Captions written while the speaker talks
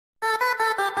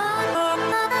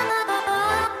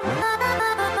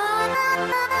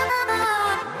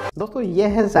दोस्तों ये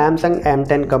है सैमसंग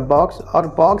M10 का बॉक्स और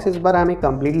बॉक्स इस बार हमें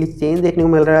कम्प्लीटली चेंज देखने को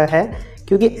मिल रहा है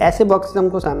क्योंकि ऐसे बॉक्स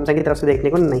हमको सैमसंग की तरफ से देखने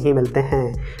को नहीं मिलते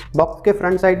हैं। बॉक्स के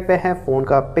फ्रंट साइड पे है फ़ोन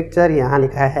का पिक्चर, यहाँ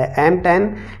लिखा है M10।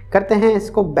 करते हैं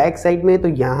इसको बैक साइड में, तो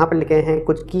यहाँ पर लिखे हैं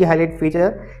कुछ की हाईलाइट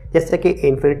फीचर जैसे कि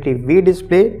infinity we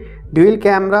display, dual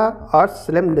camera और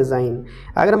स्लिम डिज़ाइन।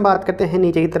 अगर हम बात करते हैं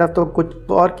नीचे की तरफ तो कुछ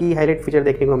और की हाईलाइट फीचर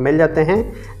देखने को मिल जाते हैं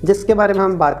जिसके बारे में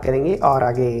हम बात करेंगे और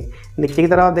आगे। नीचे की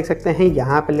तरफ आप देख सकते हैं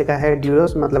यहाँ पर लिखा है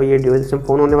ड्यूल्स, मतलब ये ड्यूल सिम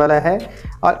फ़ोन होने वाला है।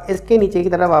 और इसके नीचे की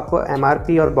तरफ आपको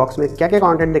MRP और बॉक्स में क्या क्या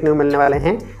कंटेंट देखने को मिलने वाले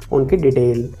हैं उनकी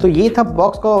डिटेल। तो ये था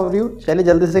बॉक्स का ओवरव्यू। चलिए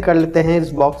जल्दी से कर लेते हैं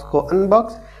इस बॉक्स को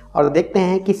अनबॉक्स और देखते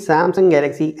हैं कि सैमसंग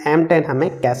गैलेक्सी M10 हमें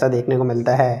कैसा देखने को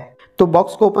मिलता है। तो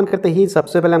बॉक्स को ओपन करते ही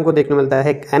सबसे पहले हमको देखने को मिलता है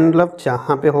एक एनवलप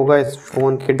जहाँ पे होगा इस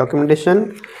फ़ोन की डॉक्यूमेंटेशन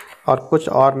और कुछ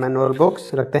और मैनुअल बुक्स।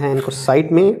 रखते हैं इनको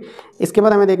साइड में। इसके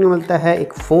बाद हमें देखने को मिलता है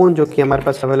एक फ़ोन जो कि हमारे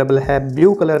पास अवेलेबल है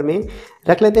ब्लू कलर में।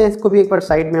 रख लेते हैं इसको भी एक बार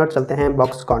साइड में और चलते हैं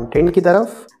बॉक्स कंटेंट की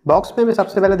तरफ। बॉक्स में हमें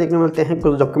सबसे पहले देखने को मिलते हैं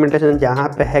कुछ डॉक्यूमेंटेशन जहाँ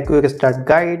पे है क्विक स्टार्ट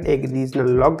गाइड, एक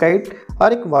रीजनल लॉक गाइड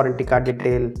और एक वारंटी कार्ड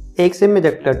डिटेल, एक सिम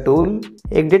इजेक्टर टूल,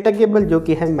 एक डेटा केबल जो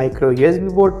कि है माइक्रो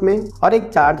USB पोर्ट में और एक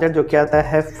चार्जर जो कि आता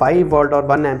है 5 वोल्ट और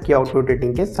 1 एम्प की आउटपुट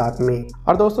रेटिंग के साथ में।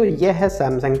 और दोस्तों ये है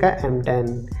सैमसंग का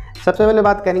M10। सबसे पहले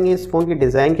बात करेंगे इस फ़ोन की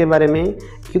डिज़ाइन के बारे में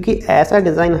क्योंकि ऐसा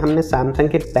डिज़ाइन हमने सैमसंग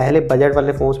के पहले बजट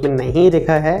वाले फ़ोन्स में नहीं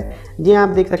देखा है। जी आप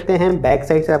देख सकते हैं बैक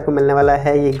साइड से आपको मिलने वाला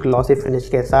है ये ग्लॉसी फिनिश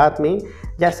के साथ में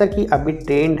जैसा कि अभी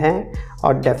ट्रेंड है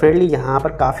और डेफिनेटली यहाँ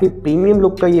पर काफ़ी प्रीमियम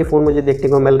लुक का ये फ़ोन मुझे देखने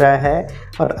को मिल रहा है।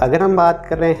 और अगर हम बात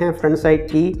कर रहे हैं फ्रंट साइड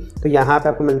की तो यहाँ पर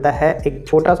आपको मिलता है एक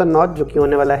छोटा सा नॉच जो कि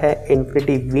होने वाला है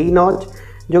इन्फिनिटी वी नॉच,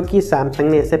 जो कि सैमसंग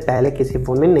ने इससे पहले किसी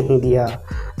फ़ोन में नहीं दिया।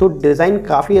 तो डिज़ाइन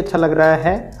काफ़ी अच्छा लग रहा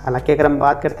है। हालांकि अगर हम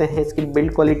बात करते हैं इसकी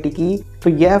बिल्ड क्वालिटी की तो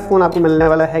यह फ़ोन आपको मिलने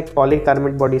वाला है एक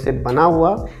पॉलीकार्बोनेट बॉडी से बना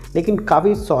हुआ, लेकिन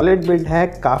काफ़ी सॉलिड बिल्ड है,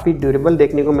 काफ़ी ड्यूरेबल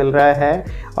देखने को मिल रहा है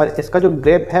और इसका जो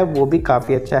ग्रिप है वो भी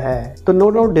काफ़ी अच्छा है। तो नो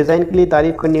डाउट डिज़ाइन के लिए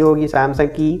तारीफ़ करनी होगी सैमसंग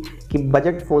की कि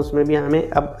बजट फ़ोन्स में भी हमें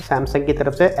अब सैमसंग की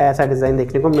तरफ से ऐसा डिज़ाइन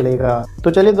देखने को मिलेगा।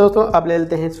 तो चलिए दोस्तों अब ले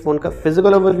लेते हैं इस फ़ोन का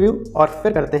फिजिकल ओवरव्यू और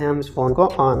फिर करते हैं हम इस फ़ोन को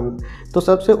ऑन। तो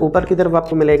सबसे ऊपर की तरफ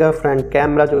आपको मिलेगा फ्रंट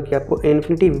कैमरा जो कि आपको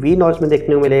इन्फिनिटी वी नॉच में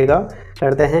देखने को मिलेगा।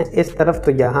 करते हैं इस तरफ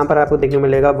तो यहाँ पर आपको देखने को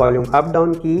मिलेगा वॉल्यूम अप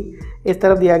डाउन की, इस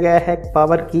तरफ दिया गया है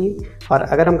पावर की। और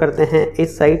अगर हम करते हैं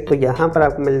इस साइड तो यहाँ पर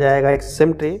आपको मिल जाएगा एक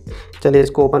सिम ट्रे। चलिए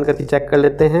इसको ओपन करके चेक कर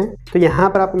लेते हैं। तो यहाँ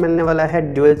पर आपको मिलने वाला है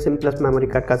dual SIM plus memory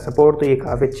card का सपोर्ट, तो ये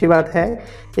काफ़ी अच्छी बात है।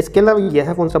 इसके अलावा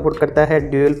यह फ़ोन सपोर्ट करता है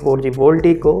ड्यूल 4G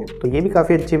वोल्टी को, तो ये भी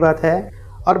काफ़ी अच्छी बात है।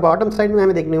 और बॉटम साइड में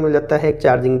हमें देखने को मिल जाता है एक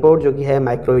चार्जिंग पोर्ट जो कि है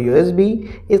माइक्रो USB।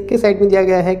 इसके साइड में दिया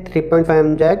गया है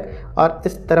 3.5mm जैक और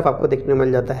इस तरफ आपको देखने को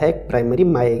मिल जाता है एक प्राइमरी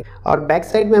माइक। और बैक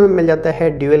साइड में हमें मिल जाता है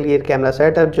ड्यूअल गियर कैमरा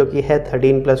सेटअप जो कि है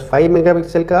 13+5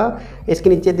 मेगापिक्सल का। इसके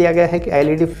नीचे दिया गया है कि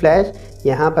LED फ्लैश,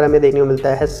 यहाँ पर हमें देखने को मिलता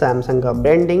है सैमसंग का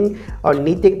ब्रांडिंग और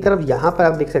नीचे की तरफ यहाँ पर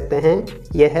आप देख सकते हैं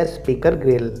यह है स्पीकर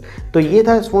ग्रिल। तो ये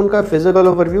था इस फ़ोन का फिजिकल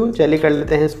ओवरव्यू। चलिए कर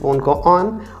लेते हैं इस फ़ोन को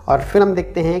ऑन और फिर हम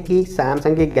देखते हैं कि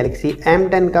सैमसंग की गैलेक्सी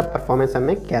M10 का परफॉर्मेंस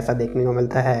हमें कैसा देखने को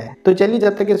मिलता है। तो चलिए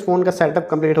जब तक इस फ़ोन का सेटअप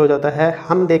कंप्लीट हो जाता है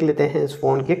हम देख लेते हैं इस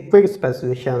फ़ोन के क्विक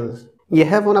स्पेसिफिकेशंस।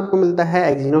 यह फ़ोन आपको मिलता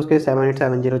है एक्जीनोस के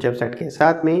 7870 चिपसेट के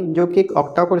साथ में जो कि एक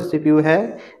ऑक्टा-कोर CPU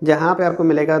है, जहां पे आपको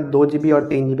मिलेगा 2GB और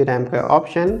 3GB रैम का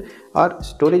ऑप्शन और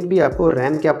स्टोरेज भी आपको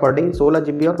रैम के अकॉर्डिंग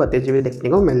 16GB और 32GB देखने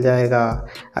को मिल जाएगा।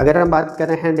 अगर हम बात कर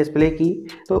रहे हैं डिस्प्ले की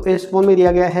तो इस फ़ोन में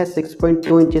दिया गया है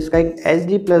 6.2 इंचेस का एक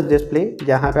HD+ डिस्प्ले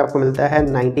जहाँ पे आपको मिलता है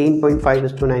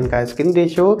 19.5:9 का स्क्रीन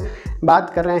रेशियो।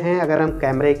 बात कर रहे हैं अगर हम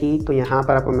कैमरे की तो यहाँ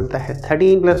पर आपको मिलता है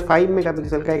 13+5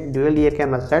 मेगापिक्सल का एक ड्यूअल रियर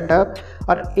कैमरा सेटअप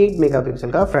और 8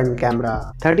 मेगापिक्सल का फ्रंट कैमरा।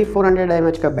 3400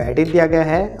 mAh का बैटरी दिया गया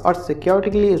है और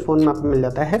सिक्योरिटी के लिए इस फ़ोन में आपको मिल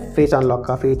जाता है फेस अनलॉक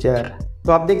का फीचर।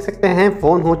 तो आप देख सकते हैं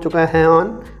फ़ोन हो चुका है ऑन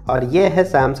और ये है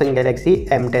सैमसंग गैलेक्सी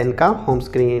M10 का होम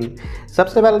स्क्रीन।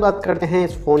 सबसे पहले बात करते हैं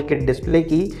इस फ़ोन के डिस्प्ले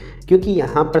की क्योंकि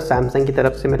यहाँ पर सैमसंग की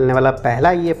तरफ से मिलने वाला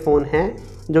पहला ये फ़ोन है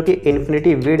जो कि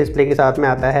इन्फिनिटी वी डिस्प्ले के साथ में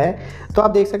आता है। तो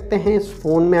आप देख सकते हैं इस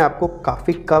फ़ोन में आपको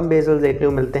काफ़ी कम बेजल देखने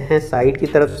को मिलते हैं साइड की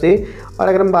तरफ से। और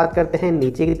अगर हम बात करते हैं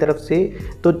नीचे की तरफ से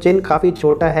तो चिन काफ़ी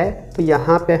छोटा है, तो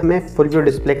यहाँ पे हमें फुल व्यू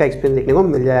डिस्प्ले का एक्सपीरियंस देखने को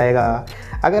मिल जाएगा।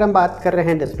 अगर हम बात कर रहे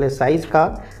हैं डिस्प्ले साइज़ का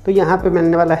तो यहाँ पे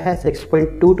मिलने वाला है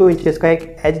 6.22 इंचेस का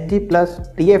एक HD+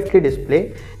 TFT डिस्प्ले।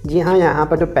 जी हाँ, यहाँ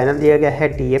पर जो पैनल दिया गया है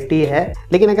TFT है,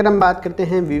 लेकिन अगर हम बात करते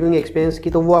हैं व्यूइंग एक्सपीरियंस की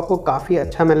तो वो आपको काफ़ी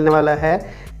अच्छा मिलने वाला है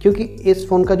क्योंकि इस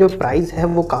फ़ोन का जो प्राइस है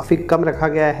वो काफ़ी कम रखा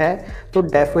गया है। तो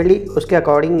डेफिनेटली उसके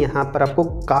अकॉर्डिंग यहाँ पर आपको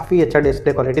काफ़ी अच्छा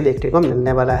डिस्प्ले क्वालिटी देखने को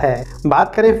मिलने वाला है।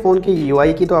 बात करें फ़ोन की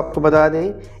UI की तो आपको बता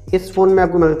दें इस फ़ोन में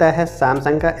आपको मिलता है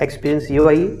सैमसंग का एक्सपीरियंस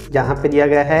यूआई, जहाँ पे दिया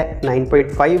गया है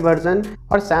 9.5 वर्जन।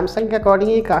 और सैमसंग के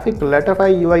अकॉर्डिंग ये काफ़ी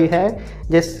क्लटरफाई यूआई है,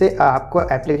 जिससे आपको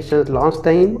एप्लीकेशन लॉन्च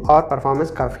टाइम और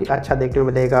परफॉर्मेंस काफ़ी अच्छा देखने को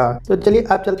मिलेगा। तो चलिए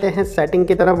अब चलते हैं सेटिंग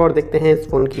की तरफ और देखते हैं इस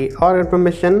फ़ोन की और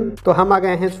इन्फॉर्मेशन। तो हम आ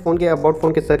गए हैं इस फ़ोन के अबाउट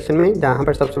फ़ोन के सेक्शन में, जहाँ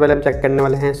पर सबसे पहले हम चेक करने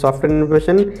वाले हैं सॉफ्टवेयर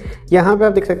इन्फॉर्मेशन। यहाँ पर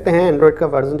आप देख सकते हैं एंड्रॉइड का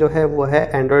वर्जन जो है वो है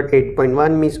एंड्रॉइड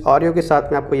 8.1 मीन्स ऑरियो के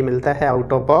साथ में आपको ये मिलता है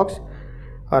आउट ऑफ बॉक्स।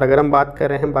 और अगर हम बात कर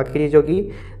रहे हैं बाकी चीज़ों की,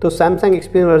 तो सैमसंग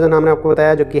एक्सपीरियंस वर्जन हमने आपको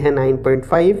बताया जो कि है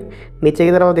 9.5। नीचे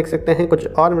की तरफ आप देख सकते हैं कुछ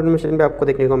और इन्फॉर्मेशन भी आपको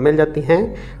देखने को मिल जाती हैं।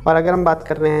 और अगर हम बात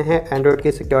कर रहे हैं एंड्रॉइड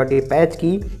की सिक्योरिटी पैच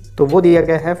की, तो वो दिया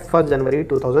गया है 1 जनवरी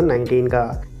 2019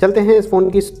 का। चलते हैं इस फ़ोन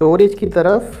की स्टोरेज की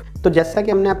तरफ। तो जैसा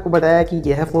कि हमने आपको बताया कि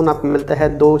यह फ़ोन आपको मिलता है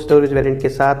 2 स्टोरेज वेरिएंट के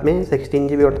साथ में, 16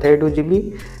 GB और 32 GB।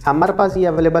 हमारे पास ये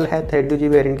अवेलेबल है 32 GB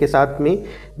वेरिएंट के साथ में,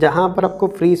 जहां पर आपको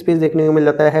फ्री स्पेस देखने को मिल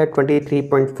जाता है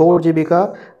 23.4 GB का,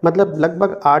 मतलब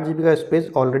लगभग 8 GB का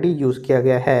स्पेस ऑलरेडी यूज़ किया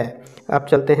गया है। अब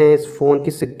चलते हैं इस फ़ोन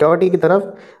की सिक्योरिटी की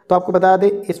तरफ। तो आपको बता दें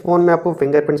इस फ़ोन में आपको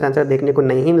फिंगरप्रिंट सेंसर देखने को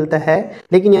नहीं मिलता है,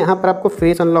 लेकिन यहाँ पर आपको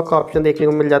फेस अनलॉक का ऑप्शन देखने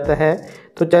को मिल जाता है।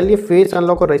 तो चलिए फेस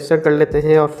अनलॉक को रजिस्टर कर लेते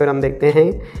हैं और फिर हम देखते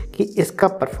हैं कि इसका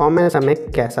परफॉर्मेंस हमें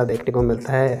कैसा देखने को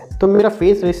मिलता है। तो मेरा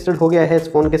फेस रजिस्टर्ड हो गया है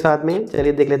इस फ़ोन के साथ में।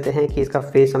 चलिए देख लेते हैं कि इसका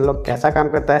फेस अनलॉक कैसा काम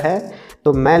करता है।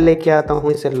 तो मैं लेके आता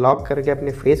हूँ इसे लॉक करके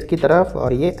अपने फेस की तरफ,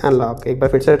 और ये अनलॉक एक बार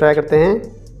फिर से ट्राई करते हैं।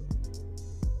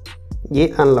 ये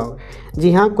अनलॉक,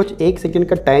 जी हाँ, कुछ 1 सेकंड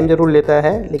का टाइम ज़रूर लेता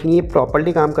है, लेकिन ये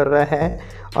प्रॉपर्ली काम कर रहा है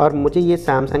और मुझे ये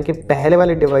सैमसंग के पहले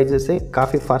वाले डिवाइस से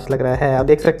काफ़ी फास्ट लग रहा है। आप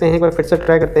देख सकते हैं, एक बार फिर से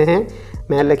ट्राई करते हैं।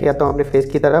 मैं लेके आता हूँ अपने फेस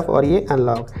की तरफ और ये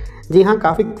अनलॉक, जी हाँ,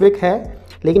 काफ़ी क्विक है।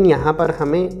 लेकिन यहाँ पर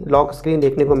हमें लॉक स्क्रीन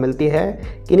देखने को मिलती है।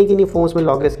 किन्हीं फ़ोन्स में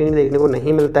लॉक स्क्रीन देखने को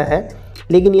नहीं मिलता है,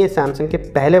 लेकिन ये सैमसंग के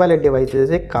पहले वाले डिवाइस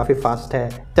से काफ़ी फास्ट है।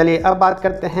 चलिए अब बात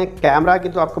करते हैं कैमरा की।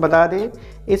 तो आपको बता दें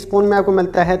इस फ़ोन में आपको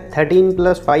मिलता है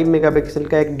 13+5 मेगापिक्सल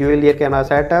का एक ड्यूल ईयर कैमरा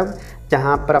सेटअप,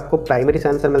 जहाँ पर आपको प्राइमरी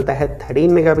सेंसर मिलता है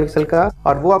 13 मेगापिक्सल का,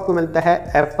 और वो आपको मिलता है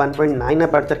f1.9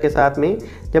 अपर्चर के साथ में।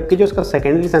 जबकि जो उसका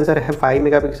सेकेंडरी सेंसर है 5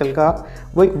 मेगापिक्सल का,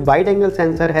 वो एक वाइड एंगल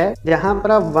सेंसर है, जहाँ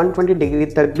पर आप 120 डिग्री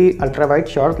तक भी अल्ट्रा वाइड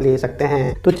शॉट ले सकते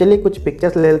हैं। तो चलिए कुछ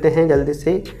पिक्चर्स ले लेते हैं जल्दी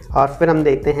से, और फिर हम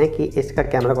देखते हैं कि इसका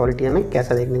कैमरा क्वालिटी हमें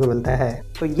कैसा देखने को मिलता है।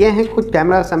 तो ये हैं कुछ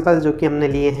कैमरा सैंपल जो कि हमने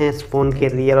लिए हैं इस फ़ोन के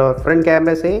रियर और फ्रंट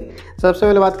कैमरे से। सबसे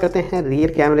पहले बात करते हैं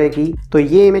रियर कैमरे की। तो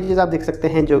ये इमेजेस आप देख सकते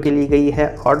हैं जो कि ली गई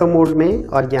है ऑटो मोड में,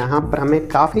 और यहाँ पर हमें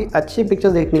काफ़ी अच्छी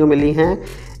पिक्चर्स देखने को मिली हैं।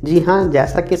 जी हाँ,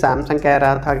 जैसा कि सैमसंग कह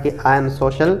रहा था कि आई एम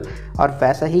सोशल, और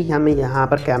वैसा ही हमें यहाँ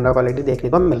पर कैमरा क्वालिटी देखने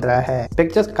को मिल रहा है।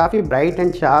 पिक्चर्स काफ़ी ब्राइट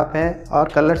एंड शार्प है और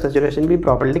कलर सैचुरेशन भी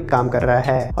प्रॉपर्ली काम कर रहा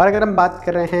है। और अगर हम बात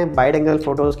कर रहे हैं वाइड एंगल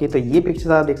फोटोज़ की, तो ये पिक्चर्स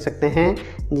आप देख सकते हैं।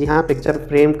 जी हाँ, पिक्चर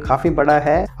फ्रेम काफ़ी बड़ा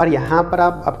है और यहाँ पर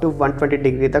आप अप टू 120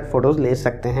 डिग्री तक फोटोज़ ले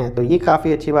सकते हैं, तो ये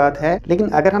काफ़ी अच्छी बात है। लेकिन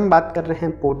अगर हम बात कर रहे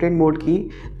हैं पोर्ट्रेट मोड की,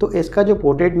 तो इसका जो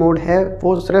पोर्ट्रेट मोड है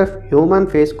वो सिर्फ ह्यूमन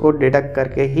फेस को डिटेक्ट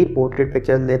करके ही पोर्ट्रेट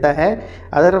पिक्चर्स देता है,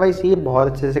 अदरवाइज ये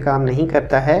बहुत अच्छे से काम नहीं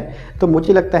करता है। तो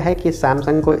मुझे लगता है कि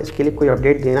सैमसंग को इसके लिए कोई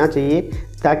अपडेट देना चाहिए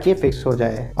ताकि ये फिक्स हो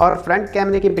जाए। और फ्रंट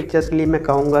कैमरे की पिक्चर्स के लिए मैं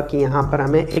कहूँगा कि यहाँ पर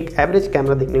हमें एक एवरेज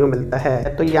कैमरा देखने को मिलता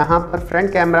है। तो यहाँ पर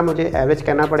फ्रंट कैमरा मुझे एवरेज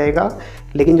कहना पड़ेगा,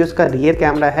 लेकिन जो इसका रियर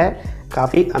कैमरा है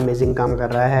काफ़ी अमेजिंग काम कर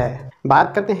रहा है।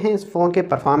 बात करते हैं इस फ़ोन के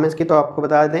परफॉर्मेंस की। तो आपको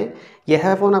बता दें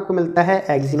यह फ़ोन आपको मिलता है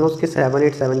एक्जीनोस के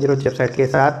 7870 चिपसेट के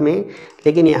साथ में,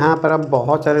 लेकिन यहाँ पर अब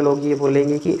बहुत सारे लोग ये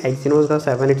बोलेंगे कि एक्जीनोस का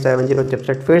 7870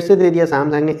 चिपसेट फिर से दे दिया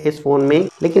सैमसंग ने इस फ़ोन में।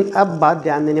 लेकिन अब बात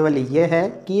ध्यान देने वाली ये है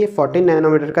कि ये 14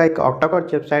 नैनोमीटर का एक ऑक्टा-कोर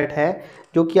चिपसेट है,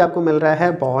 जो कि आपको मिल रहा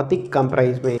है बहुत ही कम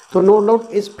प्राइस में। तो नो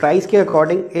डाउट इस प्राइस के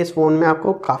अकॉर्डिंग इस फ़ोन में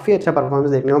आपको काफ़ी अच्छा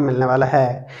परफॉर्मेंस देखने को मिलने वाला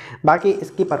है। बाकी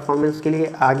इसकी परफॉर्मेंस के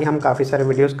लिए आगे हम काफ़ी सारे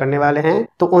वीडियोस करने वाले हैं,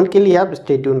 तो उनके लिए आप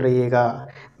स्टे ट्यून रहिएगा।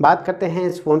 बात करते हैं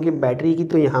इस फ़ोन की बैटरी की।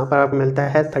 तो यहाँ पर आपको मिलता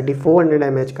है 3400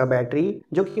 mAh का बैटरी,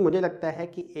 जो कि मुझे लगता है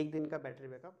कि एक दिन का बैटरी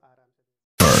बैकअप आ रहा है।